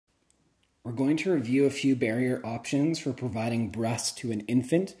We're going to review a few barrier options for providing breaths to an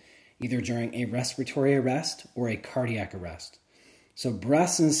infant, either during a respiratory arrest or a cardiac arrest. So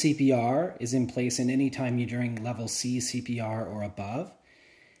breaths in CPR is in place in any time you're doing level C CPR or above.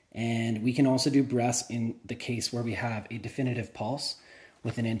 And we can also do breaths in the case where we have a definitive pulse.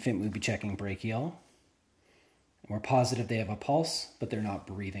 With an infant, we'd be checking brachial. And we're positive they have a pulse, but they're not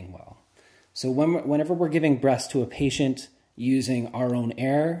breathing well. So whenever we're giving breaths to a patient using our own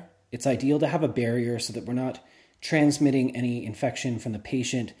air, it's ideal to have a barrier so that we're not transmitting any infection from the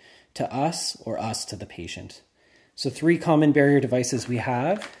patient to us or us to the patient. So 3 common barrier devices we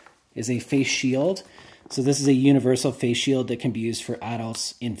have is a face shield. So this is a universal face shield that can be used for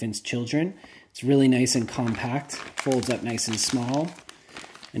adults, infants, children. It's really nice and compact, folds up nice and small,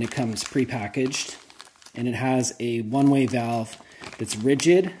 and it comes pre-packaged. And it has a one-way valve that's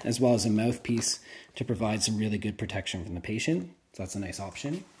rigid, as well as a mouthpiece to provide some really good protection from the patient. So that's a nice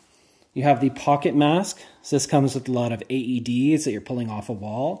option. You have the pocket mask. So this comes with a lot of AEDs that you're pulling off a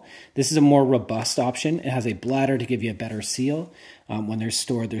wall. This is a more robust option. It has a bladder to give you a better seal. When they're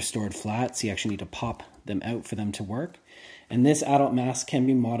stored flat, so you actually need to pop them out for them to work. And this adult mask can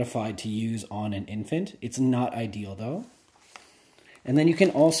be modified to use on an infant. It's not ideal though. And then you can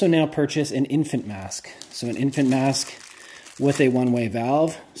also now purchase an infant mask. So an infant mask with a one-way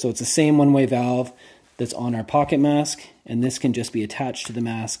valve. So it's the same one-way valve that's on our pocket mask, and this can just be attached to the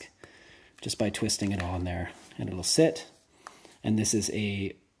mask just by twisting it on there, and it'll sit. And this is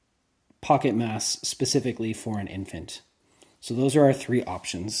a pocket mask specifically for an infant. So those are our 3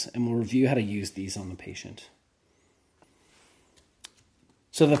 options, and we'll review how to use these on the patient.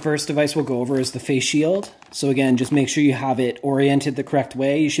 So the first device we'll go over is the face shield. So again, just make sure you have it oriented the correct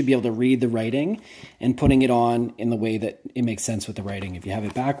way. You should be able to read the writing and putting it on in the way that it makes sense with the writing. If you have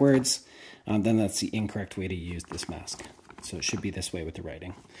it backwards, then that's the incorrect way to use this mask. So it should be this way with the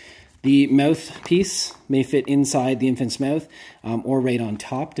writing. The mouthpiece may fit inside the infant's mouth or right on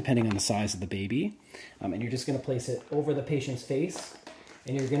top, depending on the size of the baby. And you're just going to place it over the patient's face,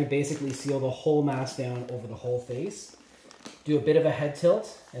 and you're going to basically seal the whole mask down over the whole face. Do a bit of a head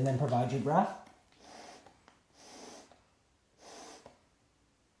tilt, and then provide your breath.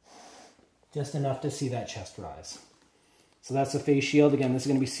 Just enough to see that chest rise. So that's the face shield. Again, this is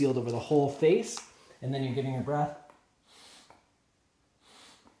going to be sealed over the whole face, and then you're giving your breath.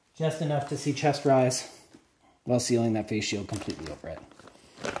 Just enough to see chest rise while sealing that face shield completely over it.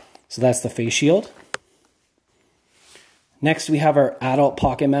 So that's the face shield. Next, we have our adult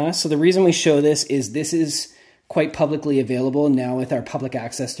pocket mask. So the reason we show this is quite publicly available now with our public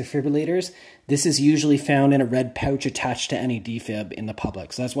access defibrillators. This is usually found in a red pouch attached to any defib in the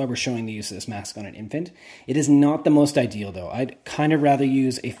public. So that's why we're showing the use of this mask on an infant. It is not the most ideal though. I'd kind of rather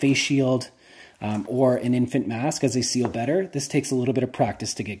use a face shield or an infant mask as they seal better. This takes a little bit of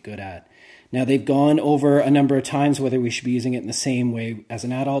practice to get good at. Now they've gone over a number of times whether we should be using it in the same way as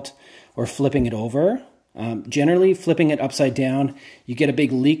an adult or flipping it over. Generally flipping it upside down, you get a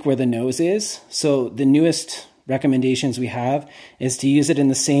big leak where the nose is. So the newest recommendations we have is to use it in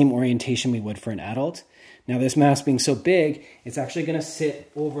the same orientation we would for an adult. Now this mask being so big, it's actually going to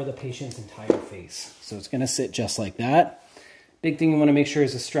sit over the patient's entire face. So it's going to sit just like that. Big thing you want to make sure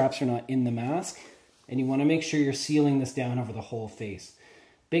is the straps are not in the mask, and you want to make sure you're sealing this down over the whole face.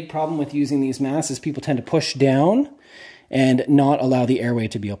 Big problem with using these masks is people tend to push down and not allow the airway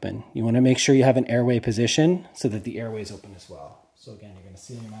to be open. You want to make sure you have an airway position so that the airway is open as well. So again, you're going to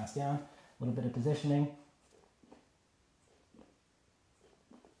seal your mask down, a little bit of positioning,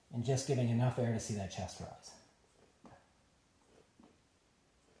 and just giving enough air to see that chest rise.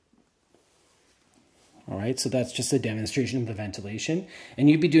 All right, so that's just a demonstration of the ventilation. And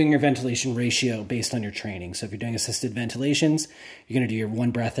you'd be doing your ventilation ratio based on your training. So if you're doing assisted ventilations, you're going to do your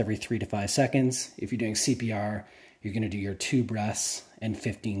 1 breath every 3 to 5 seconds. If you're doing CPR, you're going to do your 2 breaths and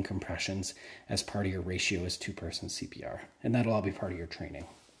 15 compressions as part of your ratio as 2-person CPR. And that'll all be part of your training.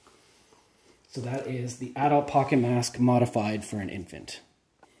 So that is the adult pocket mask modified for an infant.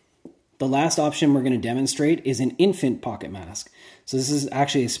 The last option we're going to demonstrate is an infant pocket mask. So this is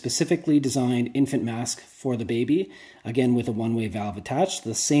actually a specifically designed infant mask for the baby, again with a one-way valve attached,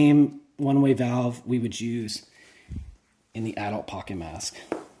 the same one-way valve we would use in the adult pocket mask.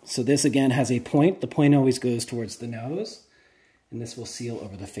 So this again has a point. The point always goes towards the nose, and this will seal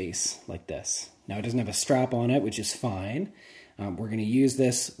over the face like this. Now it doesn't have a strap on it, which is fine. We're going to use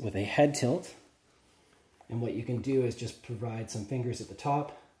this with a head tilt, and what you can do is just provide some fingers at the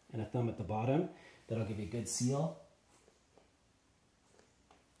top and a thumb at the bottom. That'll give you a good seal.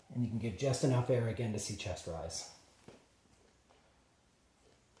 And you can give just enough air again to see chest rise.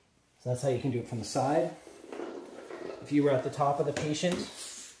 So that's how you can do it from the side. If you were at the top of the patient,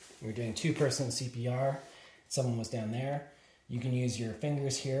 We're doing two-person CPR. Someone was down there. You can use your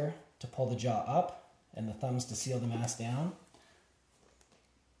fingers here to pull the jaw up and the thumbs to seal the mask down.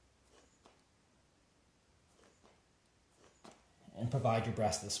 And provide your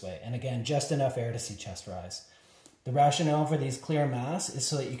breath this way. And again, just enough air to see chest rise. The rationale for these clear masks is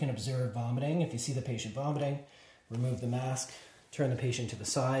so that you can observe vomiting. If you see the patient vomiting, remove the mask, turn the patient to the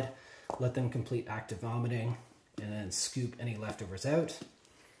side, let them complete active vomiting, and then scoop any leftovers out.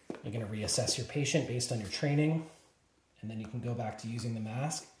 You're going to reassess your patient based on your training, and then you can go back to using the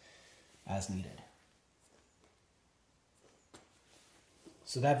mask as needed.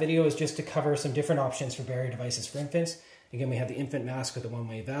 So that video is just to cover some different options for barrier devices for infants. Again, we have the infant mask with a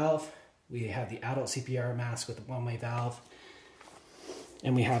one-way valve. We have the adult CPR mask with a one-way valve.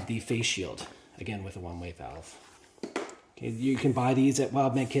 And we have the face shield, again, with a one-way valve. Okay, you can buy these at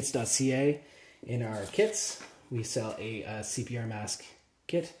wildmedkits.ca. In our kits, we sell a CPR mask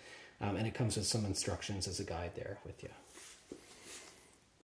kit, and it comes with some instructions as a guide there with you.